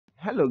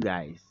Hello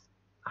guys,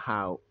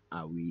 how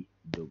are we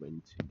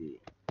doing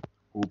today?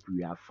 Hope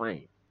we are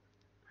fine.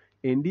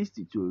 In this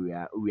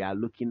tutorial, we are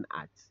looking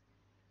at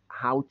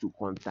how to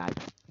contact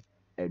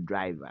a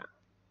driver.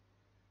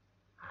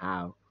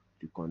 How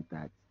to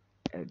contact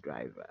a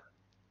driver.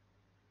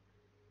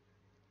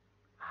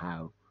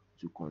 How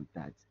to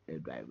contact a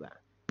driver.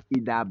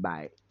 Either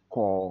by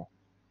call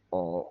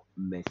or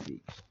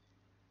message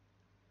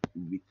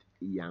with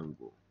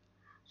Yango.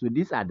 So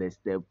these are the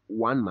steps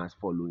one must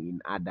follow in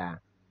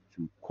order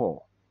to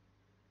call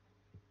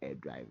a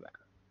driver.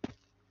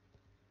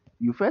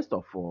 You first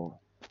of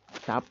all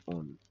tap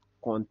on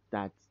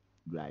contact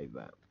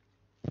driver.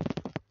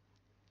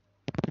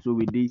 So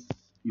with this,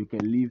 you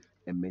can leave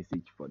a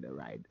message for the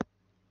ride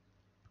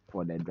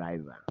for the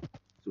driver.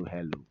 So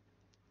hello,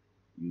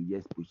 you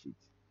just push it,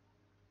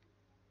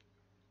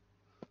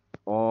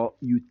 or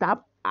you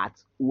tap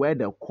at where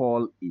the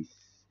call is,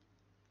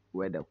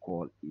 where the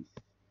call is,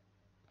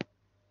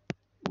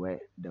 where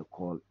the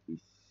call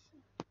is.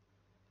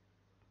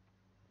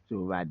 So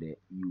over there,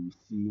 you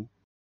see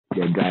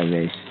the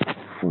driver's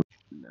phone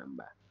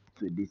number.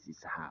 So this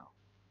is how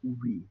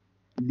we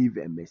leave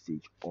a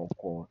message or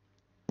call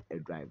a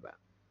driver.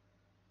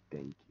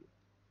 Thank you.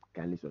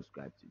 Kindly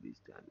subscribe to this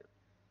channel.